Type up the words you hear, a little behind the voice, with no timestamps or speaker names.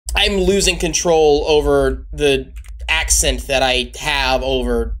I'm losing control over the accent that I have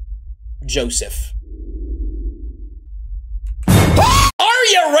over Joseph. Are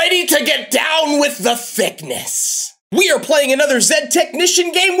you ready to get down with the thickness? We are playing another Zed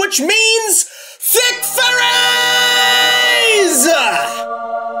Technician game, which means Thick Furries!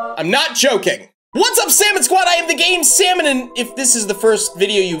 I'm not joking. What's up, Salmon Squad? I am TheGameSalmon, and if this is the first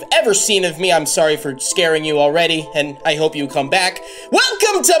video you've ever seen of me, I'm sorry for scaring you already, and I hope you come back.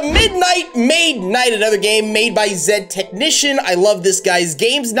 Welcome to Midnight Maid Night, another game made by Zed Technician. I love this guy's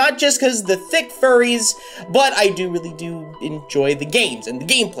games, not just because the thick furries, but I really do enjoy the games and the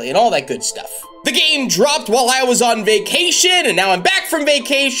gameplay and all that good stuff. The game dropped while I was on vacation, and now I'm back from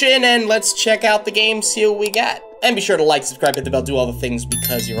vacation, and let's check out the game, see what we got. And be sure to like, subscribe, hit the bell, do all the things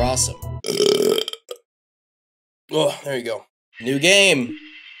because you're awesome. Oh, there you go. New game.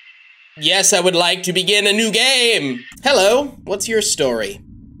 Yes, I would like to begin a new game. Hello, what's your story?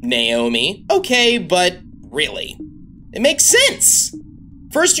 Naomi. Okay, but really? It makes sense.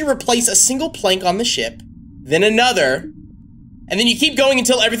 First you replace a single plank on the ship, then another, and then you keep going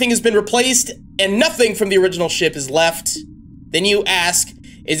until everything has been replaced and nothing from the original ship is left. Then you ask,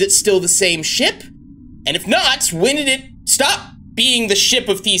 is it still the same ship? And if not, when did it stop being the ship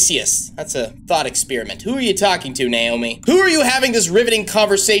of Theseus? That's a thought experiment. Who are you talking to, Naomi? Who are you having this riveting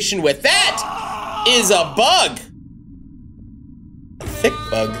conversation with? That is a bug. A thick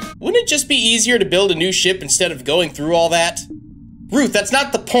bug. Wouldn't it just be easier to build a new ship instead of going through all that? Ruth, that's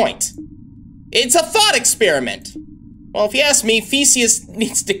not the point. It's a thought experiment. Well, if you ask me, Theseus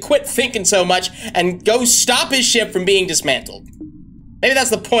needs to quit thinking so much and go stop his ship from being dismantled. Maybe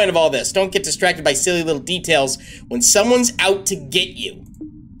that's the point of all this. Don't get distracted by silly little details when someone's out to get you.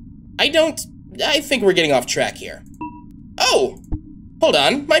 I think we're getting off track here. Oh, hold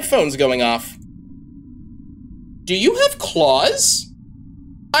on, my phone's going off. Do you have claws?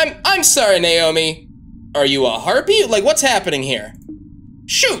 I'm sorry, Naomi. Are you a harpy? Like, what's happening here?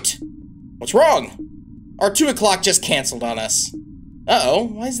 Shoot! What's wrong? Our 2 o'clock just canceled on us. Uh-oh,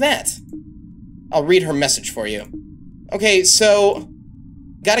 why's that? I'll read her message for you. Okay, so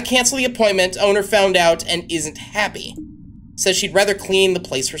gotta cancel the appointment, owner found out and isn't happy. Says she'd rather clean the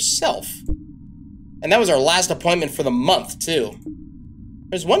place herself. And that was our last appointment for the month, too.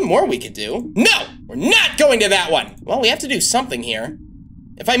 There's one more we could do. No! We're not going to that one! Well, we have to do something here.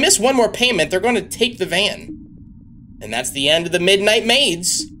 If I miss one more payment, they're going to take the van. And that's the end of the Midnight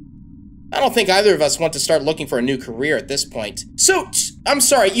Maids. I don't think either of us want to start looking for a new career at this point. So, I'm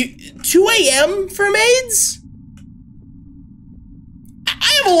sorry, 2 a.m. for maids?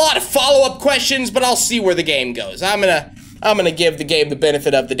 I have a lot of follow-up questions, but I'll see where the game goes. I'm gonna give the game the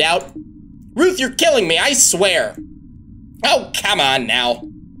benefit of the doubt. Ruth, you're killing me, I swear. Oh, come on now.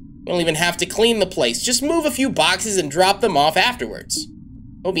 You don't even have to clean the place. Just move a few boxes and drop them off afterwards.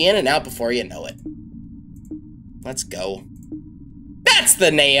 We'll be in and out before you know it. Let's go. That's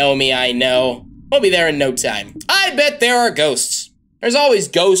the Naomi I know. We'll be there in no time. I bet there are ghosts. There's always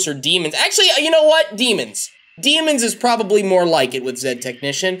ghosts or demons. Actually, you know what? Demons. Demons is probably more like it with Zed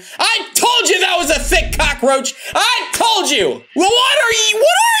Technician. I told you that was a thick cockroach! I told you! Well, what are you,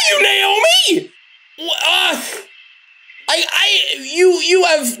 Naomi? You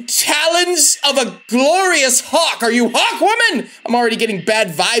have talons of a glorious hawk. Are you Hawk Woman? I'm already getting bad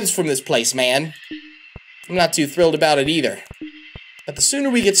vibes from this place, man. I'm not too thrilled about it either. But the sooner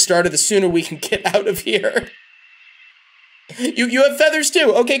we get started, the sooner we can get out of here. You have feathers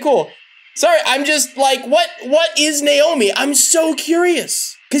too. Okay, cool. Sorry, I'm just like, what is Naomi? I'm so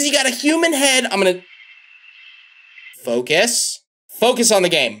curious. Because you got a human head. I'm gonna focus. Focus on the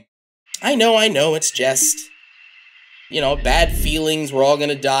game. I know, it's just, you know, bad feelings, we're all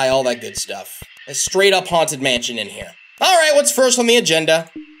gonna die, all that good stuff. A straight up haunted mansion in here. All right, what's first on the agenda?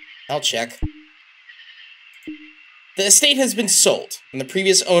 I'll check. The estate has been sold, and the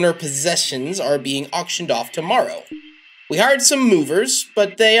previous owner possessions are being auctioned off tomorrow. We hired some movers,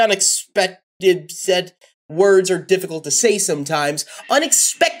 but they said words are difficult to say sometimes,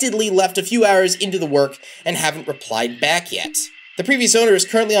 unexpectedly left a few hours into the work and haven't replied back yet. The previous owner is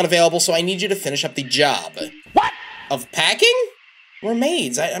currently unavailable, so I need you to finish up the job. What? Of packing? We're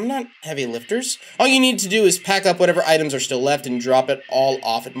maids. I'm not heavy lifters. All you need to do is pack up whatever items are still left and drop it all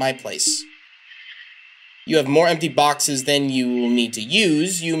off at my place. You have more empty boxes than you will need to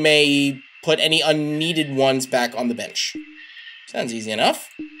use. You may put any unneeded ones back on the bench. Sounds easy enough.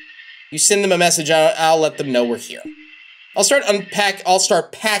 You send them a message, I'll let them know we're here. I'll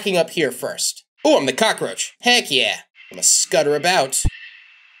start packing up here first. Oh, I'm the cockroach. Heck yeah. I'm a scutter about.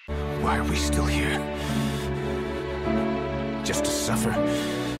 Why are we still here? Just to suffer?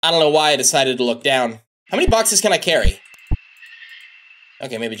 I don't know why I decided to look down. How many boxes can I carry?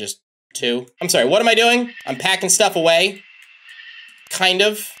 Okay, maybe just 2. I'm sorry, what am I doing? I'm packing stuff away. Kind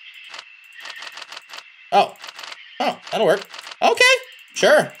of. Oh, that'll work. Okay,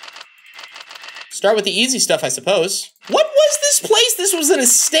 sure. Start with the easy stuff, I suppose. What was this place? This was an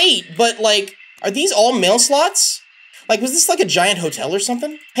estate, but like, are these all mail slots? Like, was this like a giant hotel or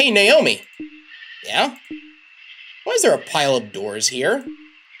something? Hey, Naomi. Yeah? Why is there a pile of doors here?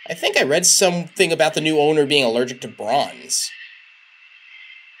 I think I read something about the new owner being allergic to bronze.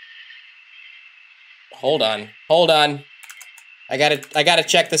 Hold on. I gotta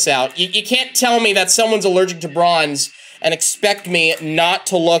check this out. You can't tell me that someone's allergic to bronze and expect me not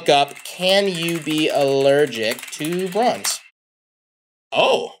to look up, can you be allergic to bronze?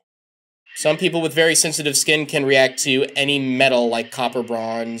 Oh. Some people with very sensitive skin can react to any metal like copper,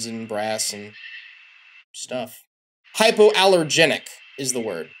 bronze, and brass and stuff. Hypoallergenic is the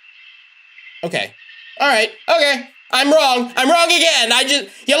word. Okay. Alright, okay. I'm wrong again.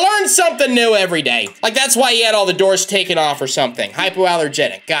 You learn something new every day. Like, that's why he had all the doors taken off or something.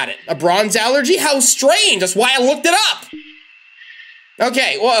 Hypoallergenic, got it. A bronze allergy? How strange, that's why I looked it up.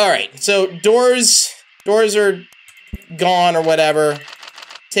 Okay, well, alright. So, doors are gone or whatever.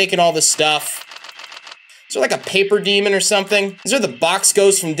 Taking all the stuff. Is there like a paper demon or something? Is there the box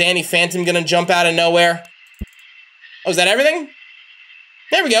ghost from Danny Phantom gonna jump out of nowhere? Oh, is that everything?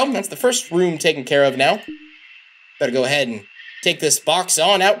 There we go, that's the first room taken care of now. Better go ahead and take this box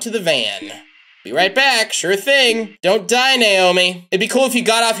on out to the van. Be right back, sure thing. Don't die, Naomi. It'd be cool if you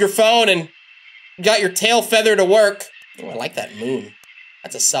got off your phone and got your tail feather to work. Oh, I like that moon.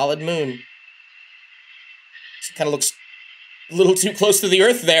 That's a solid moon. It kind of looks a little too close to the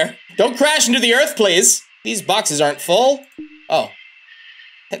earth there. Don't crash into the earth, please. These boxes aren't full. Oh.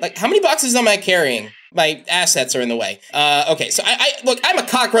 Like, how many boxes am I carrying? My assets are in the way. Okay, so look, I'm a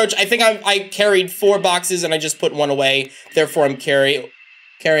cockroach. I think I carried 4 boxes and I just put 1 away. Therefore, I'm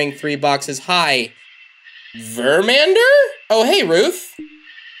carrying 3 boxes. Hi, Vermander? Oh, hey, Ruth.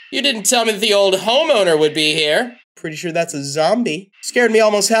 You didn't tell me that the old homeowner would be here. Pretty sure that's a zombie. Scared me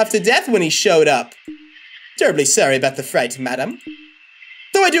almost half to death when he showed up. Terribly sorry about the fright, madam.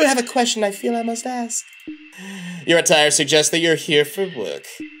 Though I do have a question I feel I must ask. Your attire suggests that you're here for work.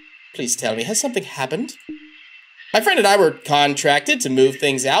 Please tell me, has something happened? My friend and I were contracted to move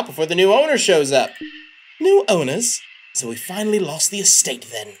things out before the new owner shows up. New owners? So we finally lost the estate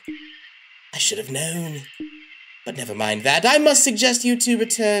then. I should have known. But never mind that. I must suggest you two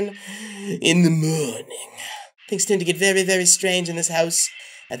return in the morning. Things tend to get very, very strange in this house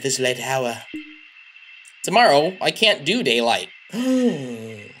at this late hour. Tomorrow, I can't do daylight.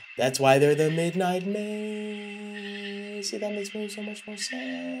 That's why they're the Midnight Maid. See, that makes me so much more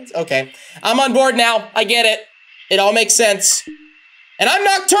sense. Okay, I'm on board now. I get it. It all makes sense. And I'm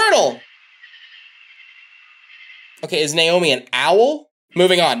nocturnal. Okay, is Naomi an owl?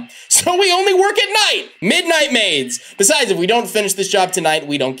 Moving on. So we only work at night. Midnight Maids. Besides, if we don't finish this job tonight,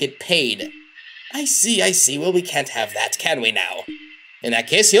 we don't get paid. I see. Well, we can't have that, can we now? In that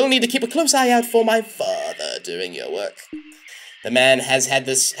case, you'll need to keep a close eye out for my father during your work. The man has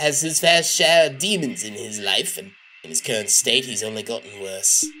his fair share of demons in his life, and in his current state, he's only gotten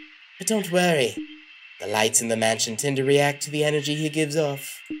worse. But don't worry. The lights in the mansion tend to react to the energy he gives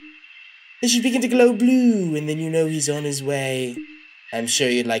off. They should begin to glow blue, and then you know he's on his way. I'm sure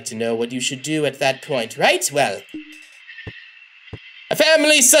you'd like to know what you should do at that point, right? Well, a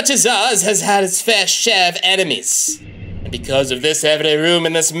family such as ours has had its fair share of enemies. And because of this, every room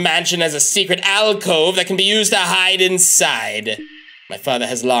in this mansion has a secret alcove that can be used to hide inside. My father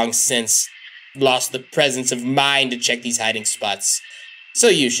has long since lost the presence of mind to check these hiding spots. So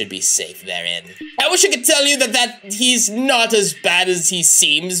you should be safe therein. I wish I could tell you that he's not as bad as he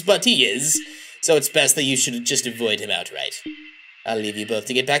seems, but he is. So it's best that you should just avoid him outright. I'll leave you both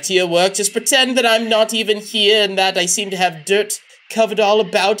to get back to your work. Just pretend that I'm not even here and that I seem to have dirt covered all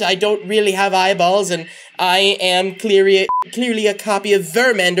about. I don't really have eyeballs, and I am clearly a copy of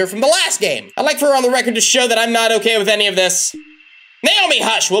Vermander from the last game. I'd like for her on the record to show that I'm not okay with any of this. Naomi,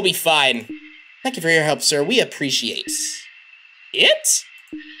 hush, we'll be fine. Thank you for your help, sir. We appreciate it.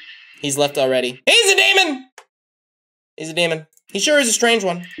 He's left already. He's a demon! He's a demon. He sure is a strange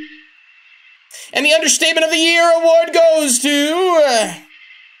one. And the Understatement of the Year award goes to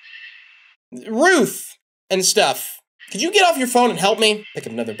Ruth and stuff. Could you get off your phone and help me? Pick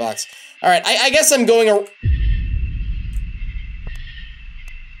up another box. All right, I guess I'm going.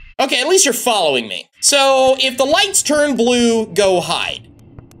 Okay, at least you're following me. So if the lights turn blue, go hide.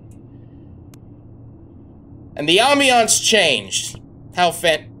 And the ambiance changed. How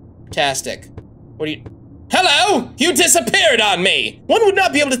fantastic. What do you... Hello! You disappeared on me! One would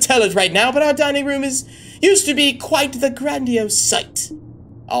not be able to tell it right now, but our dining room used to be quite the grandiose sight.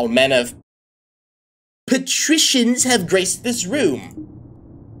 All men of patricians have graced this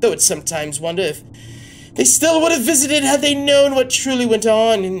room, though it's sometimes wonder if they still would have visited had they known what truly went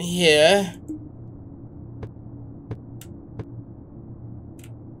on in here.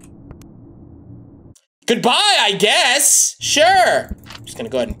 Goodbye, I guess. Sure. I'm just gonna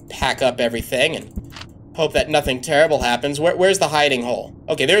go ahead and pack up everything and hope that nothing terrible happens. Where's the hiding hole?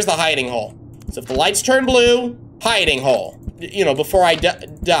 Okay, there's the hiding hole. So if the lights turn blue, hiding hole. You know, before I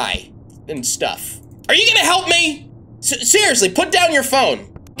die and stuff. Are you gonna help me? Seriously, put down your phone.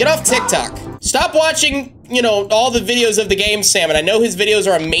 Get off TikTok. Stop watching, you know, all the videos of TheGameSalmon. I know his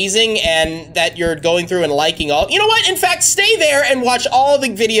videos are amazing and that you're going through and liking all. You know what? In fact, stay there and watch all the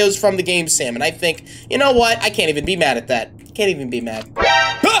videos from TheGameSalmon. I think, you know what? I can't even be mad at that. Can't even be mad.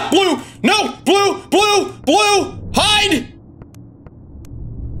 Ah, blue! No! Blue! Blue! Blue! Hide!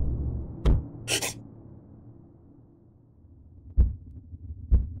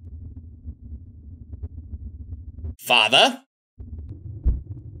 Father?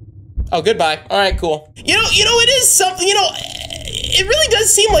 Oh, goodbye. All right, cool. You know, it is something, you know, it really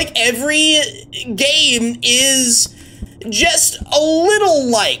does seem like every game is just a little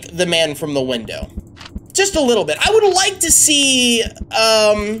like The Man from the Window. Just a little bit. I would like to see,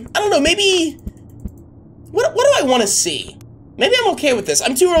 I don't know, maybe, what do I want to see? Maybe I'm okay with this.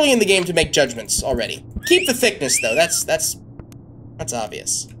 I'm too early in the game to make judgments already. Keep the thickness, though. That's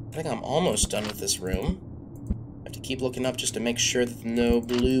obvious. I think I'm almost done with this room. To keep looking up just to make sure that no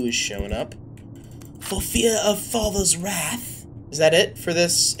blue is showing up. For fear of Father's wrath. Is that it for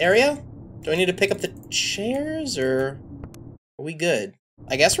this area? Do I need to pick up the chairs, or are we good?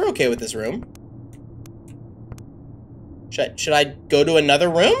 I guess we're okay with this room. Should I go to another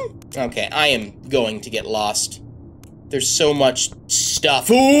room? Okay, I am going to get lost. There's so much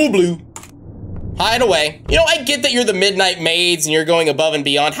stuff. Ooh, blue. Hide away. You know, I get that you're the Midnight Maids and you're going above and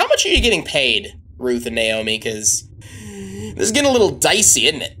beyond. How much are you getting paid, Ruth and Naomi? Because this is getting a little dicey,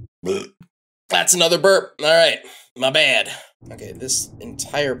 isn't it? That's another burp. All right, my bad. Okay, this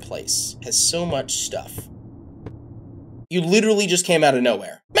entire place has so much stuff. You literally just came out of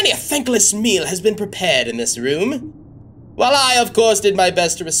nowhere. Many a thankless meal has been prepared in this room. While I, of course, did my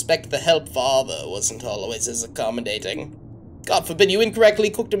best to respect the help, Father wasn't always as accommodating. God forbid you incorrectly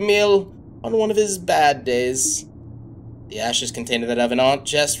cooked a meal on one of his bad days. The ashes contained in that oven aren't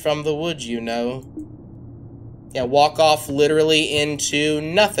just from the wood, you know. Yeah, walk off literally into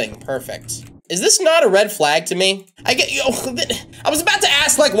nothing. Perfect. Is this not a red flag to me? I was about to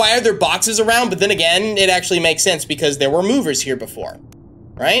ask, like, why are there boxes around? But then again, it actually makes sense because there were movers here before.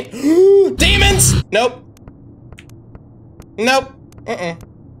 Right? Demons! Nope. Nope.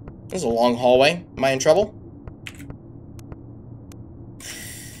 This is a long hallway. Am I in trouble?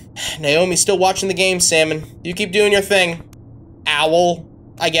 Naomi's still watching the game, Salmon. You keep doing your thing. Owl,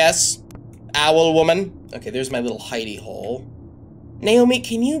 I guess. Owl woman. Okay, there's my little hidey hole. Naomi,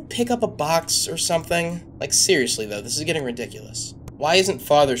 can you pick up a box or something? Like, seriously, though, this is getting ridiculous. Why isn't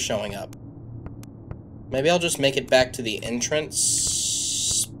Father showing up? Maybe I'll just make it back to the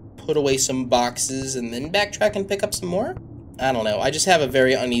entrance, put away some boxes, and then backtrack and pick up some more? I don't know. I just have a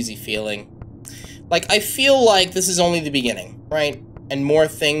very uneasy feeling. Like, I feel like this is only the beginning, right? And more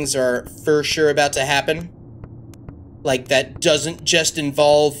things are for sure about to happen. Like, that doesn't just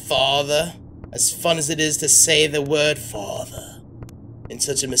involve Father. As fun as it is to say the word Father. In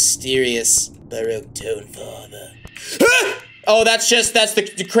such a mysterious, Baroque tone, Father. Ah! Oh, that's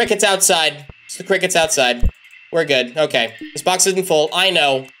the crickets outside. It's the crickets outside. We're good. Okay. This box isn't full. I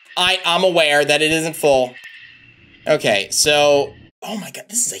know. I'm aware that it isn't full. Okay, so... Oh my god,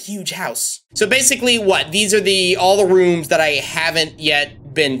 this is a huge house. So basically, what? These are all the rooms that I haven't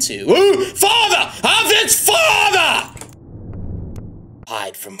yet been to. Ooh, Father! Of its Father!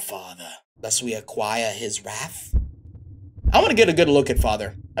 Hide from Father, lest we acquire his wrath. I want to get a good look at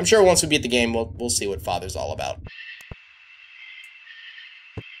Father. I'm sure once we beat the game, we'll see what Father's all about.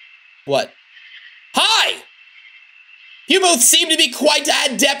 What? Hi! You both seem to be quite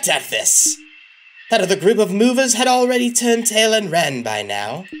adept at this. That other group of movers had already turned tail and ran by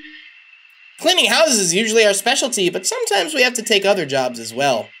now. Cleaning houses is usually our specialty, but sometimes we have to take other jobs as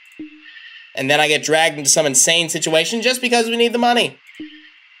well. And then I get dragged into some insane situation just because we need the money.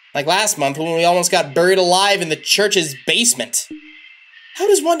 Like last month when we almost got buried alive in the church's basement. How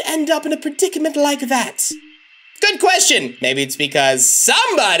does one end up in a predicament like that? Good question. Maybe it's because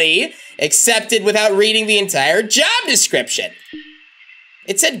somebody accepted without reading the entire job description.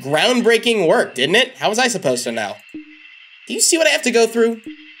 It said groundbreaking work, didn't it? How was I supposed to know? Do you see what I have to go through?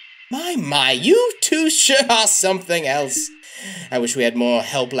 My, you two sure are something else. I wish we had more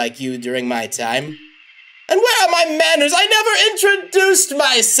help like you during my time. And where are my manners? I never introduced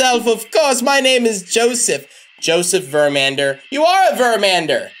myself. Of course, my name is Joseph. Joseph Vermander. You are a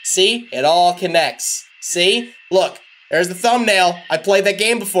Vermander. See? It all connects. See? Look, there's the thumbnail. I played that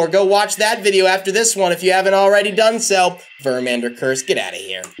game before. Go watch that video after this one if you haven't already done so. Vermander curse, get out of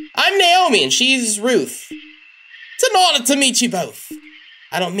here. I'm Naomi and she's Ruth. It's an honor to meet you both.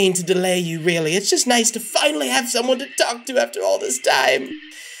 I don't mean to delay you, really. It's just nice to finally have someone to talk to after all this time.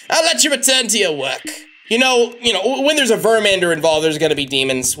 I'll let you return to your work. You know, when there's a Vermander involved, there's gonna be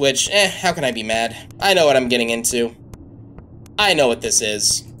demons, which, how can I be mad? I know what I'm getting into. I know what this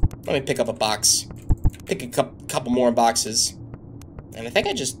is. Let me pick up a box. Pick a couple more boxes. And I think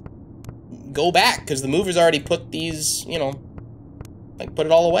I just go back, because the mover's already put these, you know, like, put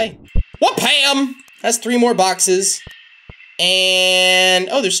it all away. Whoop-ham! That's 3 more boxes. And,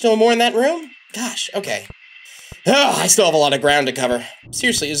 oh, there's still more in that room? Gosh, okay. Oh, I still have a lot of ground to cover.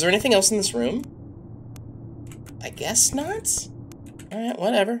 Seriously, is there anything else in this room? I guess not? Alright,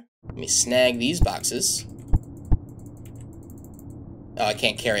 whatever. Let me snag these boxes. Oh, I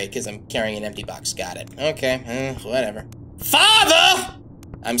can't carry it because I'm carrying an empty box. Got it. Okay, whatever. Father!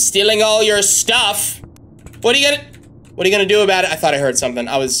 I'm stealing all your stuff! What are you gonna do about it? I thought I heard something.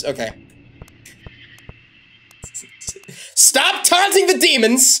 Okay. Stop taunting the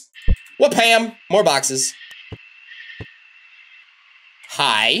demons! Whoop-ham! More boxes.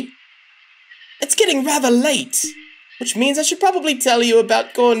 Hi. It's getting rather late, which means I should probably tell you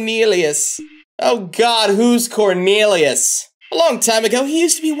about Cornelius. Oh God, who's Cornelius? A long time ago, he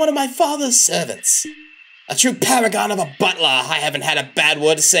used to be one of my father's servants. A true paragon of a butler. I haven't had a bad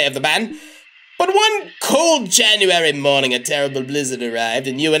word to say of the man. But one cold January morning, a terrible blizzard arrived,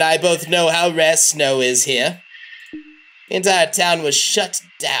 and you and I both know how rare snow is here. The entire town was shut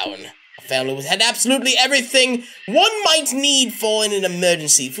down. Family had absolutely everything one might need for in an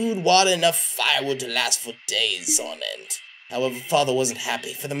emergency. Food, water, enough firewood to last for days on end. However, father wasn't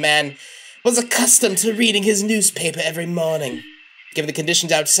happy, for the man was accustomed to reading his newspaper every morning. Given the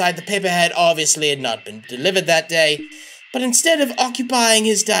conditions outside, the paper had obviously not been delivered that day, but instead of occupying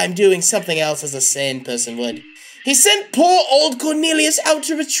his time doing something else as a sane person would, he sent poor old Cornelius out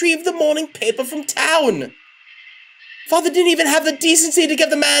to retrieve the morning paper from town. Father didn't even have the decency to give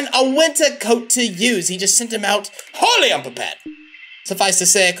the man a winter coat to use. He just sent him out wholly unprepared. Suffice to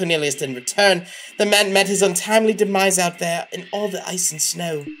say, Cornelius didn't return. The man met his untimely demise out there in all the ice and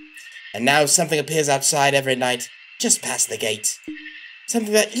snow. And now something appears outside every night, just past the gate.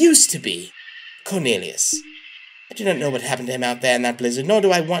 Something that used to be Cornelius. I do not know what happened to him out there in that blizzard, nor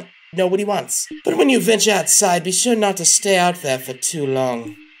do I know what he wants. But when you venture outside, be sure not to stay out there for too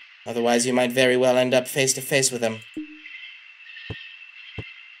long. Otherwise, you might very well end up face to face with him.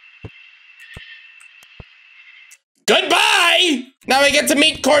 Goodbye! Now I get to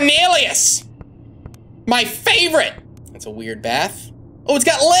meet Cornelius! My favorite! That's a weird bath. Oh, it's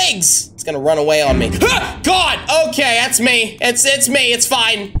got legs! It's gonna run away on me. Ah! God! Okay, that's me. It's me, it's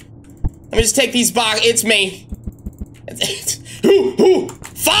fine. Let me just take these boxes. It's me.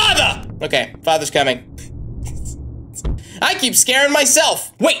 Father! Okay, father's coming. I keep scaring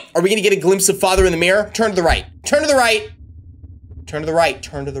myself. Wait, are we gonna get a glimpse of father in the mirror? Turn to the right. Turn to the right. Turn to the right.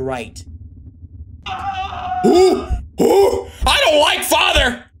 Turn to the right. I don't like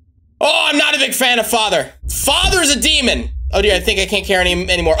father! Oh, I'm not a big fan of father. Father's a demon. Oh dear, I think I can't carry any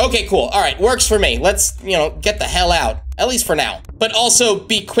anymore. Okay, cool. All right, works for me. Let's, get the hell out. At least for now. But also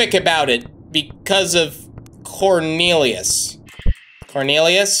be quick about it because of Cornelius.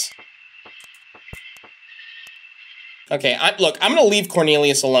 Cornelius? Okay, look, I'm gonna leave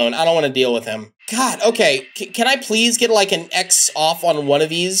Cornelius alone. I don't want to deal with him. God, okay. Can I please get like an X off on one of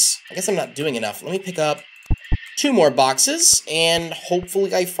these? I guess I'm not doing enough. Let me pick up 2 more boxes, and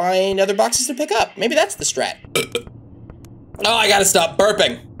hopefully I find other boxes to pick up. Maybe that's the strat. Oh, I gotta stop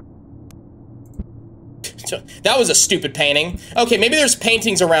burping. That was a stupid painting. Okay, maybe there's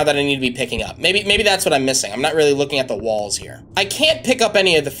paintings around that I need to be picking up. Maybe that's what I'm missing. I'm not really looking at the walls here. I can't pick up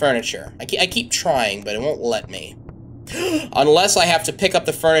any of the furniture. I keep trying, but it won't let me. Unless I have to pick up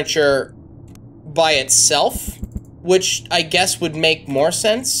the furniture by itself, which I guess would make more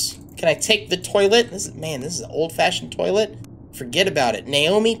sense. Can I take the toilet? This is an old-fashioned toilet. Forget about it.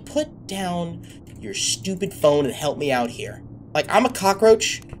 Naomi, put down your stupid phone and help me out here. Like, I'm a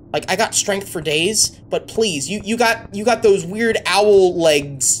cockroach. Like, I got strength for days, but please, you got those weird owl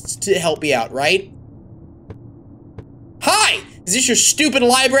legs to help me out, right? Hi! Is this your stupid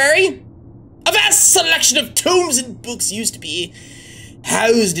library? A vast selection of tomes and books used to be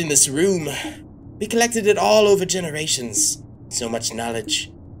housed in this room. We collected it all over generations. So much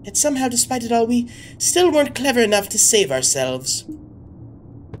knowledge. Yet somehow, despite it all, we still weren't clever enough to save ourselves.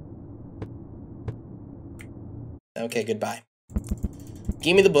 Okay, goodbye.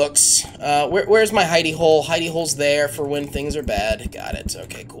 Give me the books. Where's my hidey hole? Hidey hole's there for when things are bad. Got it.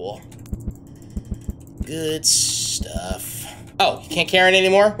 Okay, cool. Good stuff. Oh, you can't carry it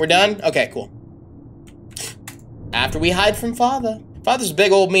anymore? We're done? Okay, cool. After we hide from Father. Father's a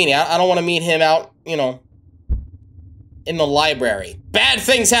big old meanie. I don't want to meet him out, you know, in the library. Bad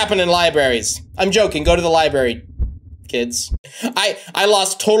things happen in libraries. I'm joking. Go to the library, kids. I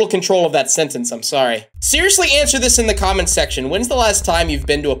lost total control of that sentence. I'm sorry. Seriously, answer this in the comments section. When's the last time you've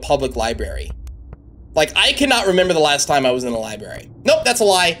been to a public library? Like, I cannot remember the last time I was in a library. Nope, that's a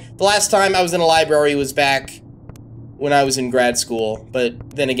lie. The last time I was in a library was back when I was in grad school.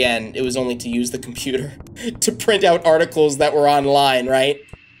 But then again, it was only to use the computer to print out articles that were online, right?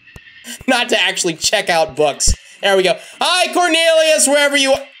 Not to actually check out books. There we go. Hi, Cornelius, wherever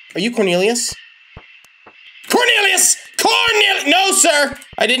you are. Are you Cornelius? Cornelius! Cornelius! No, sir!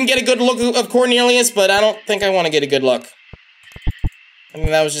 I didn't get a good look of Cornelius, but I don't think I want to get a good look. I think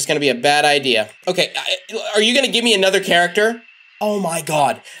that was just going to be a bad idea. Okay, are you going to give me another character? Oh my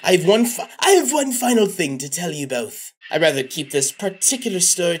god, I have one final thing to tell you both. I'd rather keep this particular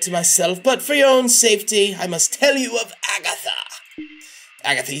story to myself, but for your own safety, I must tell you of Agatha.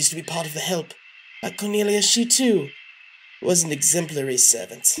 Agatha used to be part of the help. Like Cornelia, she too was an exemplary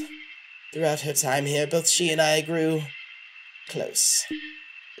servant. Throughout her time here, both she and I grew close.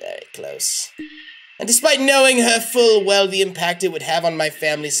 Very close. And despite knowing her full well the impact it would have on my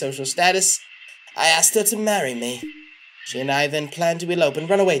family's social status, I asked her to marry me. She and I then planned to elope and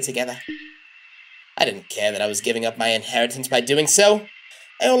run away together. I didn't care that I was giving up my inheritance by doing so.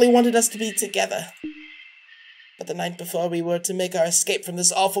 I only wanted us to be together. But the night before we were to make our escape from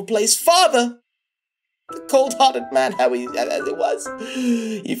this awful place, Father, the cold-hearted man as he was,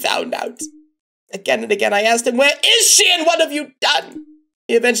 he found out. Again and again I asked him, where is she and what have you done?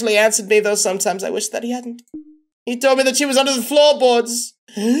 He eventually answered me, though sometimes I wish that he hadn't. He told me that she was under the floorboards,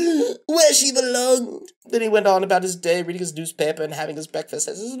 where she belonged. Then he went on about his day, reading his newspaper and having his breakfast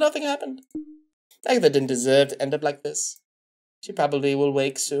as if nothing happened. Agatha didn't deserve to end up like this. She probably will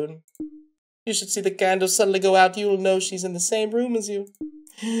wake soon. You should see the candle suddenly go out. You'll know she's in the same room as you.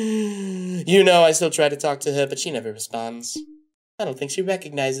 You know, I still try to talk to her, but she never responds. I don't think she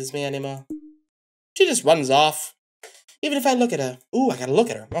recognizes me anymore. She just runs off. Even if I look at her. Ooh, I gotta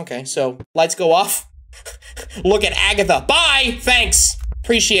look at her. Okay, so lights go off. Look at Agatha. Bye! Thanks.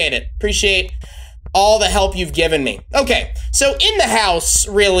 Appreciate it. Appreciate all the help you've given me. Okay, so in the house,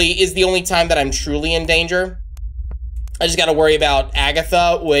 really, is the only time that I'm truly in danger. I just gotta worry about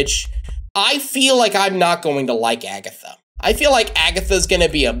Agatha, which I feel like I'm not going to like Agatha. I feel like Agatha's gonna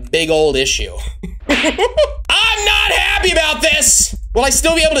be a big old issue. I'm not happy about this! Will I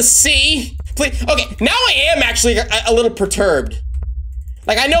still be able to see? Please. Okay, now I am actually a little perturbed.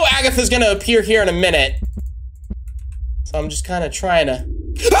 Like, I know Agatha's gonna appear here in a minute. So I'm just kind of trying to...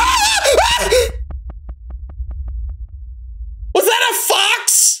 Was that a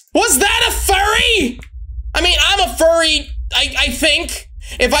fox? Was that a furry? I mean, I'm a furry, I think.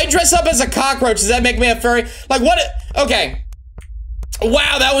 If I dress up as a cockroach, does that make me a furry? Like, what? Okay.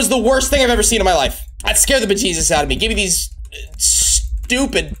 Wow, that was the worst thing I've ever seen in my life. That scared the bejesus out of me. Give me these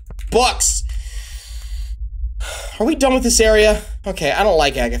stupid books. Are we done with this area? Okay, I don't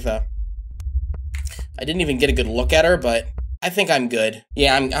like Agatha. I didn't even get a good look at her, but I think I'm good.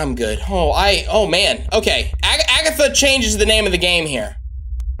 Yeah, I'm good. Oh man. Okay, Agatha changes the name of the game here.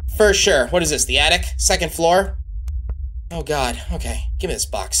 For sure. What is this, the attic? Second floor? Oh god, okay. Give me this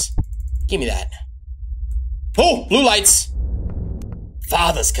box. Give me that. Oh, blue lights!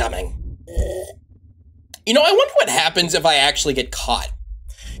 Father's coming. You know, I wonder what happens if I actually get caught.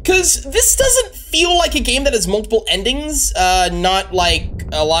 Because this doesn't feel like a game that has multiple endings, not like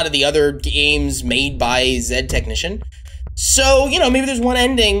a lot of the other games made by Zed Technician. So, you know, maybe there's one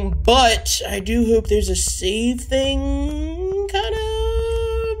ending, but I do hope there's a save thing kind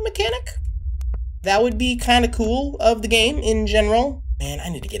of mechanic. That would be kind of cool of the game in general. Man, I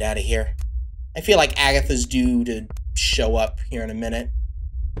need to get out of here. I feel like Agatha's due to show up here in a minute.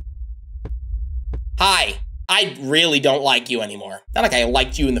 Hi. I really don't like you anymore. Not like I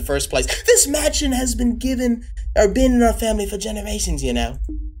liked you in the first place. This mansion has been been in our family for generations, you know.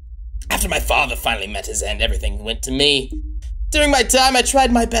 After my father finally met his end, everything went to me. During my time, I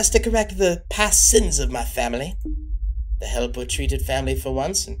tried my best to correct the past sins of my family. The helper-treated family for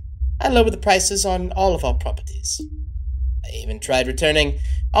once, and I lowered the prices on all of our properties. I even tried returning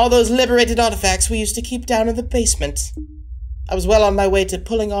all those liberated artifacts we used to keep down in the basement. I was well on my way to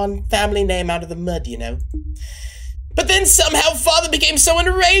pulling our family name out of the mud, you know. But then somehow Father became so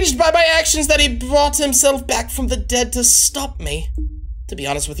enraged by my actions that he brought himself back from the dead to stop me. To be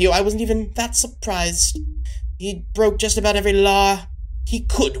honest with you, I wasn't even that surprised. He broke just about every law he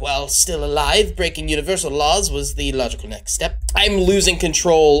could while still alive. Breaking universal laws was the logical next step. I'm losing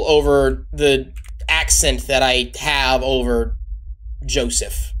control over the accent that I have over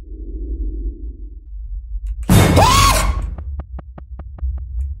Joseph. Wow.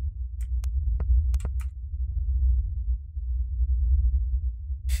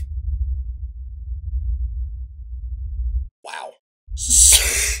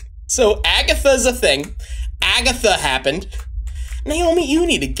 So Agatha's a thing. Agatha happened. Naomi, you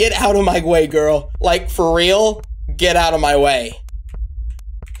need to get out of my way, girl. Like, for real, get out of my way.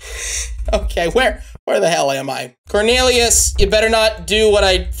 Okay, where the hell am I? Cornelius, you better not do what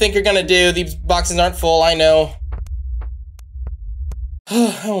I think you're gonna do. These boxes aren't full, I know.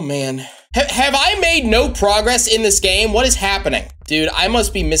 Oh, man. Have I made no progress in this game? What is happening? Dude, I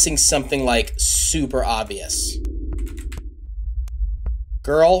must be missing something, like, super obvious.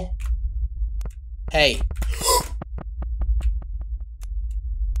 Girl. Hey.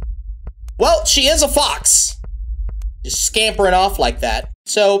 Well, she is a fox. Just scampering off like that.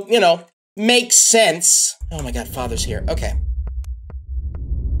 So, you know, makes sense. Oh my god, Father's here. Okay.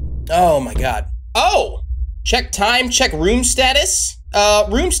 Oh my god. Oh! Check time, check room status.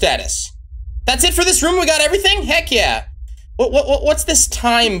 Room status. That's it for this room? We got everything? Heck yeah. What's this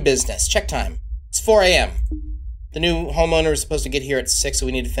time business? Check time. It's 4 a.m. The new homeowner is supposed to get here at 6, so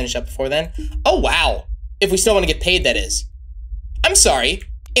we need to finish up before then. Oh, wow. If we still want to get paid, that is. I'm sorry.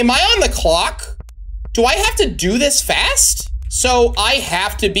 Am I on the clock? Do I have to do this fast? So I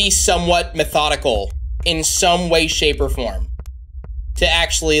have to be somewhat methodical in some way, shape, or form to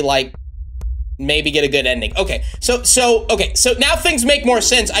actually, like, maybe get a good ending. Okay, so now things make more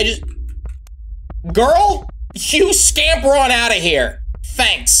sense. Girl, you scamper on out of here.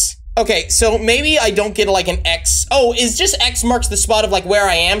 Thanks. Okay, so maybe I don't get like an X. Oh, is just X marks the spot of like where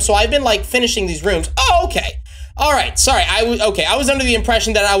I am? So I've been like finishing these rooms. Oh, okay. All right, sorry. I was under the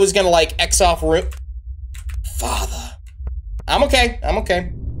impression that I was gonna like X off room. Father. I'm okay. I'm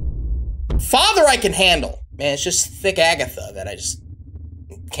okay. Father I can handle. Man, it's just thick Agatha that I just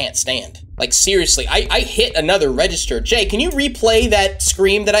can't stand. Like seriously, I hit another register. Jay, can you replay that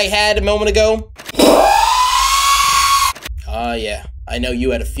scream that I had a moment ago? Oh yeah. I know you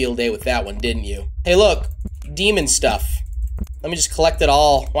had a field day with that one, didn't you? Hey, look, demon stuff. Let me just collect it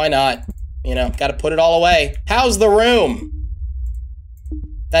all. Why not? You know, gotta put it all away. How's the room?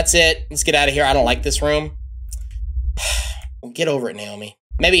 That's it. Let's get out of here. I don't like this room. Well, get over it, Naomi.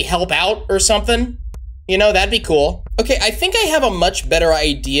 Maybe help out or something? You know, that'd be cool. Okay, I think I have a much better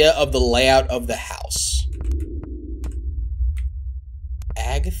idea of the layout of the house.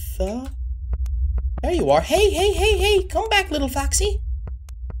 Agatha? There you are. Hey, come back, little foxy.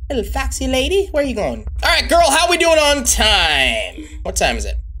 Little foxy lady, where are you going? All right, girl, how we doing on time? What time is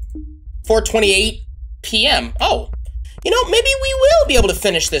it? 4:28 p.m. Oh, you know, maybe we will be able to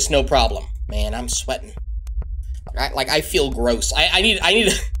finish this, no problem. Man, I'm sweating. I feel gross. I need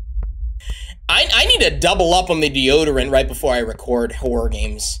to double up on the deodorant right before I record horror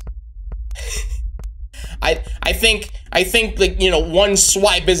games. I think like, you know, one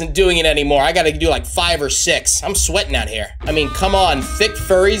swipe isn't doing it anymore. I gotta do like 5 or 6. I'm sweating out here. I mean, come on, thick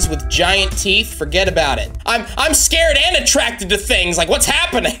furries with giant teeth, forget about it. I'm scared and attracted to things. Like, what's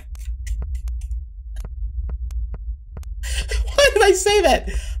happening? Why did I say that?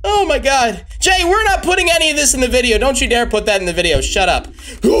 Oh my god. Jay, we're not putting any of this in the video. Don't you dare put that in the video. Shut up.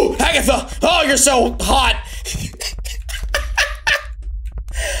 Ooh, Agatha! Oh, you're so hot!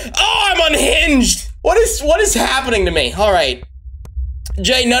 Oh, I'm unhinged! What is happening to me? All right.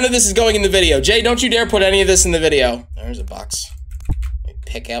 Jay, none of this is going in the video. Jay, don't you dare put any of this in the video. There's a box. Let me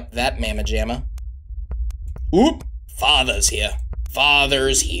pick up that mamma jamma. Oop. Father's here.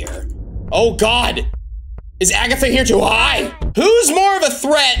 Father's here. Oh, God. Is Agatha here too? Hi. Who's more of a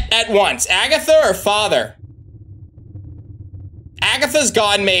threat at once? Agatha or Father? Agatha's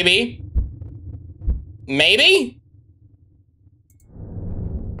gone, maybe. Maybe?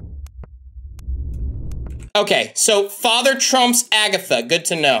 Okay, so Father trumps Agatha. Good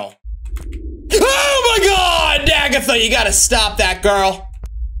to know. Oh my god, Agatha, you gotta stop that, girl.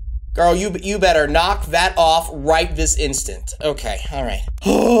 Girl, you better knock that off right this instant. Okay, all right.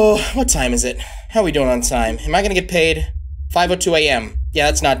 Oh, what time is it? How are we doing on time? Am I gonna get paid? 5:02 a.m. Yeah,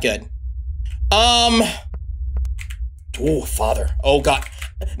 that's not good. Oh, Father. Oh god.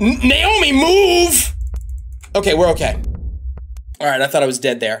 Naomi, move! Okay, we're okay. All right, I thought I was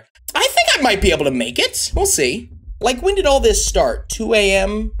dead there. I think I might be able to make it. We'll see. Like, when did all this start? 2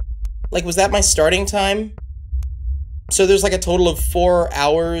 a.m.? Like, was that my starting time? So there's like a total of 4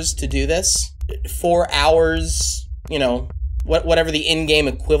 hours to do this? 4 hours, you know, whatever the in-game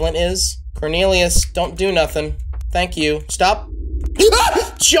equivalent is. Cornelius, don't do nothing. Thank you. Stop.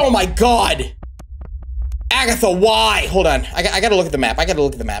 Oh my god! Agatha, why? Hold on. I gotta look at the map. I gotta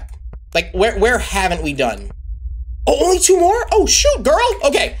look at the map. Like, where haven't we done? Oh, only 2 more? Oh, shoot, girl!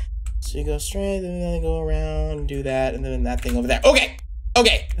 Okay. So you go straight, then go around, and do that, and then that thing over there. Okay.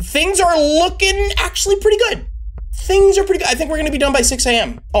 Okay. Things are looking actually pretty good. Things are pretty good. I think we're gonna be done by 6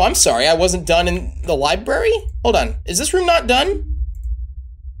 a.m. Oh, I'm sorry. I wasn't done in the library? Hold on. Is this room not done?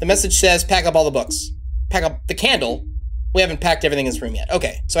 The message says, pack up all the books. Pack up the candle. We haven't packed everything in this room yet.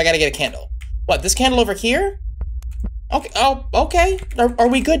 Okay, so I gotta get a candle. What, this candle over here? Okay, oh, okay. Are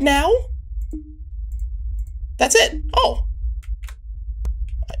we good now? That's it. Oh.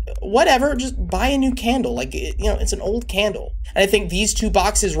 Whatever, just buy a new candle. Like, you know, it's an old candle. And I think these 2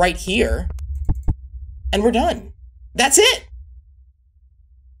 boxes right here, and we're done. That's it.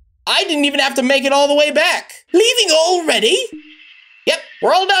 I didn't even have to make it all the way back. Leaving already? Yep,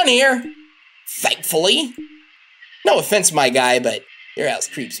 we're all done here. Thankfully. No offense, my guy, but your house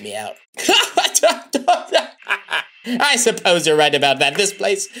creeps me out. I suppose you're right about that. This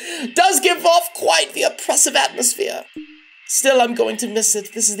place does give off quite the oppressive atmosphere. Still, I'm going to miss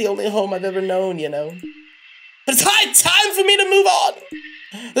it. This is the only home I've ever known, you know. But it's high time for me to move on.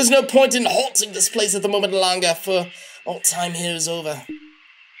 There's no point in haunting this place at the moment longer, for all time here is over.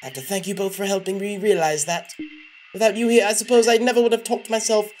 I have to thank you both for helping me realize that. Without you here, I suppose I never would have talked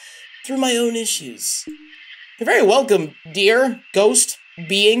myself through my own issues. You're very welcome, dear ghost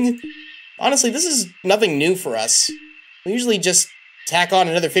being. Honestly, this is nothing new for us. We usually just tack on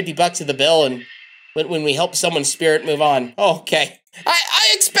another 50 bucks to the bill and when we help someone's spirit move on. Oh, okay.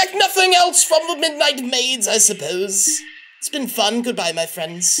 I expect nothing else from the Midnight Maids, I suppose. It's been fun. Goodbye, my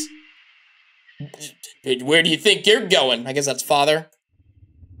friends. Where do you think you're going? I guess that's father.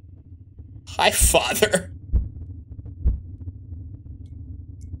 Hi, father.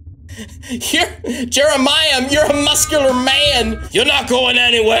 Jeremiah, you're a muscular man. You're not going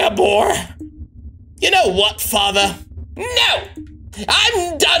anywhere, boy. You know what, father? No!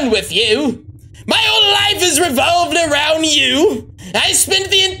 I'm done with you. My whole life is revolved around you. I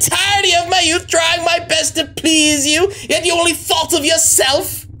spent the entirety of my youth trying my best to please you, yet you only thought of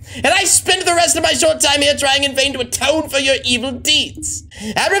yourself. And I spent the rest of my short time here trying in vain to atone for your evil deeds.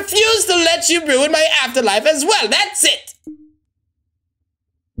 I refuse to let you ruin my afterlife as well. That's it.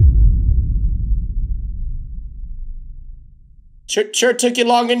 Sure took you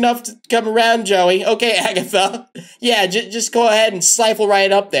long enough to come around, Joey. Okay, Agatha. Yeah, just go ahead and stifle right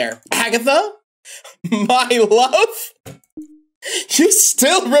up there. Agatha? My love? You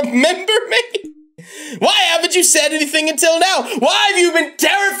still remember me? Why haven't you said anything until now? Why have you been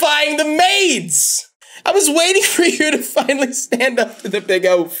terrifying the maids? I was waiting for you to finally stand up to the big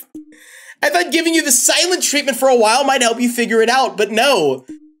oaf. I thought giving you the silent treatment for a while might help you figure it out, but no.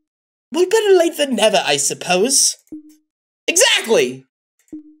 Well, better late than never, I suppose. Exactly!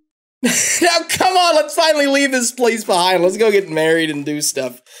 Now, come on, let's finally leave this place behind. Let's go get married and do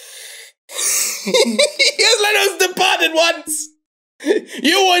stuff. You let us depart at once!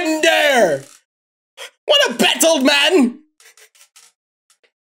 You wouldn't dare! What a bet, old man!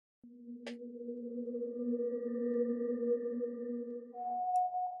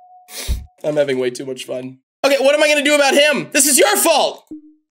 I'm having way too much fun. Okay, what am I gonna do about him? This is your fault!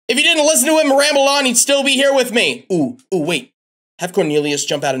 If you didn't listen to him ramble on, he'd still be here with me. Ooh, wait. Have Cornelius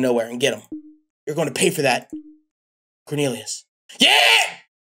jump out of nowhere and get him. You're going to pay for that. Cornelius. Yeah!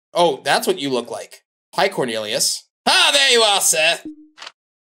 Oh, that's what you look like. Hi, Cornelius. Ah, there you are, sir.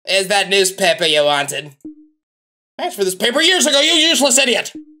 There's that newspaper you wanted. I asked for this paper years ago, you useless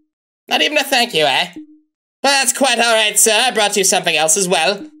idiot. Not even a thank you, eh? Well, that's quite all right, sir. I brought you something else as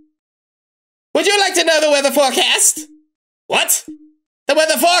well. Would you like to know the weather forecast? What? The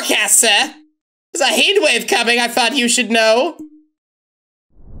weather forecast, sir. There's a heat wave coming, I thought you should know.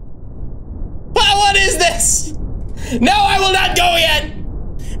 Well, what is this? No, I will not go yet.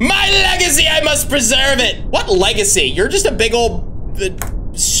 My legacy, I must preserve it. What legacy? You're just a big old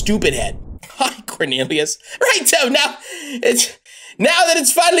stupid head. Hi, Cornelius. Right, so now that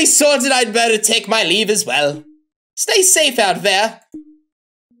it's finally sorted, I'd better take my leave as well. Stay safe out there.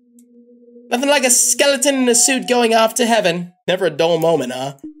 Nothing like a skeleton in a suit going off to heaven. Never a dull moment,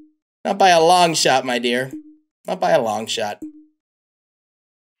 huh? Not by a long shot, my dear. Not by a long shot.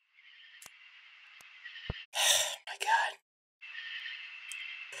 My God.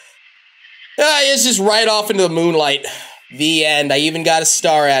 Ah, it's just right off into the moonlight. The end. I even got a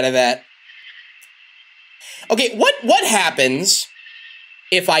star out of that. Okay, what happens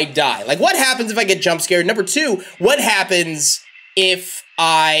if I die? Like, what happens if I get jump scared? Number 2, what happens if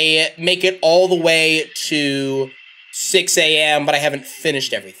I make it all the way to 6 a.m. but I haven't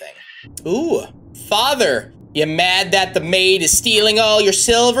finished everything? Ooh, father, you mad that the maid is stealing all your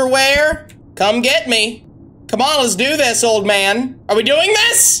silverware? Come get me. Come on, let's do this, old man. Are we doing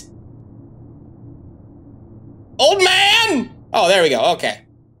this? Old man! Oh, there we go, okay.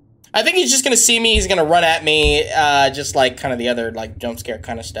 I think he's just gonna see me, he's gonna run at me, just like kind of the other, like, jump scare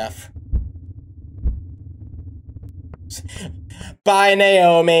kind of stuff. Bye,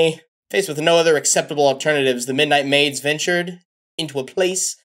 Naomi. Faced with no other acceptable alternatives, the Midnight Maids ventured into a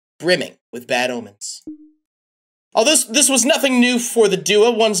place brimming with bad omens. Although this was nothing new for the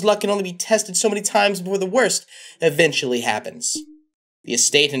duo, one's luck can only be tested so many times before the worst eventually happens. The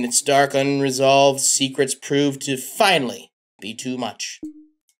estate and its dark, unresolved secrets proved to finally be too much.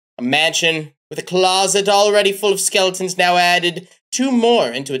 A mansion with a closet already full of skeletons now added 2 more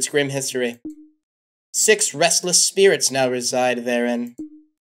into its grim history. 6 restless spirits now reside therein.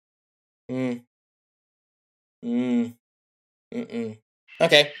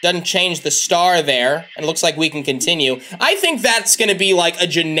 Okay, doesn't change the star there, and it looks like we can continue. I think that's gonna be like a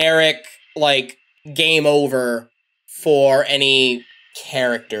generic, like, game over for any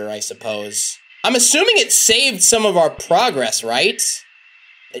character, I suppose. I'm assuming it saved some of our progress, right?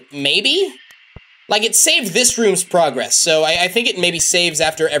 Maybe? Like, it saved this room's progress, so I think it maybe saves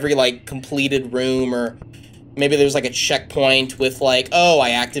after every, like, completed room, or maybe there's, like, a checkpoint with, like, oh,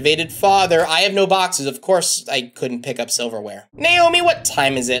 I activated father. I have no boxes. Of course I couldn't pick up silverware. Naomi, what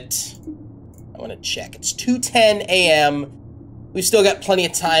time is it? I want to check. It's 2:10 a.m. We've still got plenty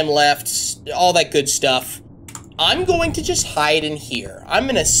of time left. All that good stuff. I'm going to just hide in here. I'm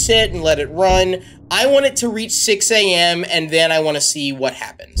going to sit and let it run. I want it to reach 6 a.m. and then I want to see what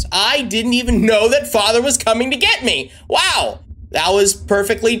happens. I didn't even know that father was coming to get me. Wow. That was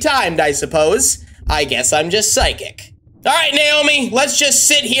perfectly timed, I suppose. I guess I'm just psychic. All right, Naomi, let's just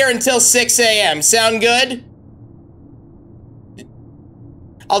sit here until 6 a.m. Sound good?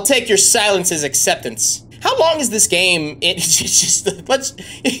 I'll take your silence as acceptance. How long is this game? It's just, let's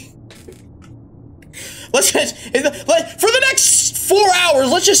just, for the next 4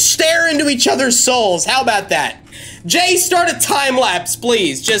 hours, let's just stare into each other's souls. How about that? Jay, start a time lapse,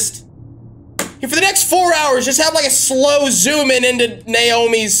 please. Just, for the next 4 hours, just have like a slow zoom in into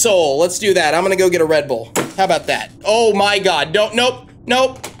Naomi's soul. Let's do that. I'm gonna go get a Red Bull. How about that? Oh my God, nope,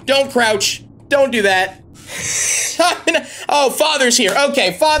 don't crouch. Don't do that. Oh, father's here.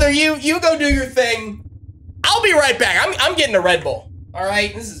 Okay, father, you go do your thing. I'll be right back. I'm getting a Red Bull. All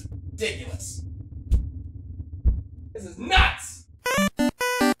right, this is ridiculous. This is nuts!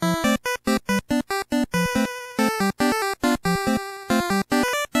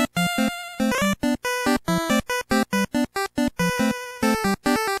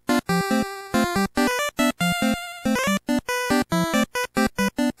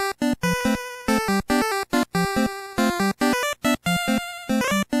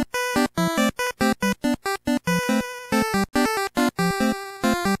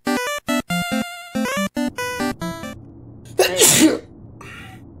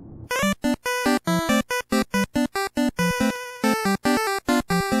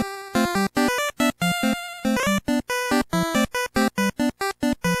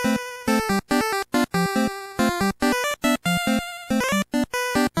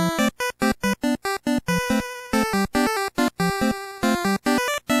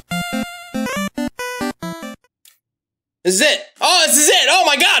 This is it. Oh, this is it. Oh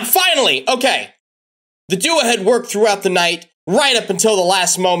my God, finally. Okay. The duo had worked throughout the night, right up until the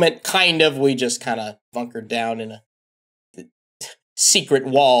last moment, kind of. We just kind of bunkered down in a secret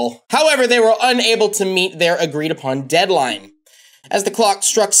wall. However, they were unable to meet their agreed upon deadline. As the clock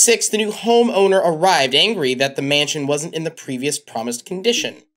struck 6, the new homeowner arrived, angry that the mansion wasn't in the previous promised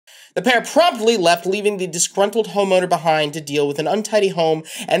condition. The pair promptly left, leaving the disgruntled homeowner behind to deal with an untidy home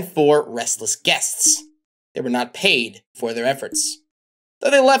and 4 restless guests. They were not paid for their efforts. Though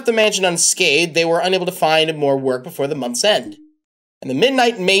they left the mansion unscathed, they were unable to find more work before the month's end. And the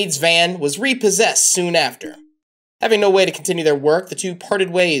Midnight Maid's van was repossessed soon after. Having no way to continue their work, the two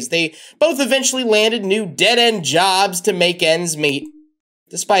parted ways. They both eventually landed new dead-end jobs to make ends meet.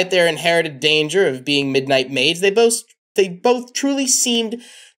 Despite their inherited danger of being Midnight Maids, they both truly seemed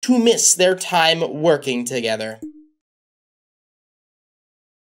to miss their time working together.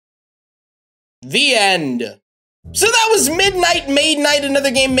 The end. So that was Midnight Maid Night,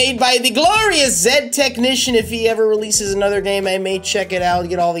 another game made by the glorious Zed Technician. If he ever releases another game, I may check it out,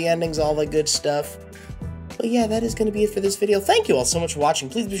 get all the endings, all the good stuff. But yeah, that is going to be it for this video. Thank you all so much for watching.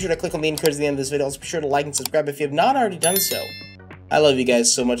 Please be sure to click on the end cards at the end of this video. Also be sure to like and subscribe if you have not already done so. I love you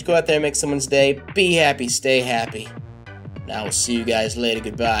guys so much. Go out there and make someone's day. Be happy, stay happy. Now we'll see you guys later.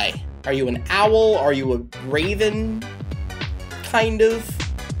 Goodbye. Are you an owl? Are you a raven? Kind of.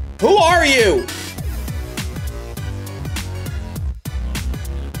 Who are you?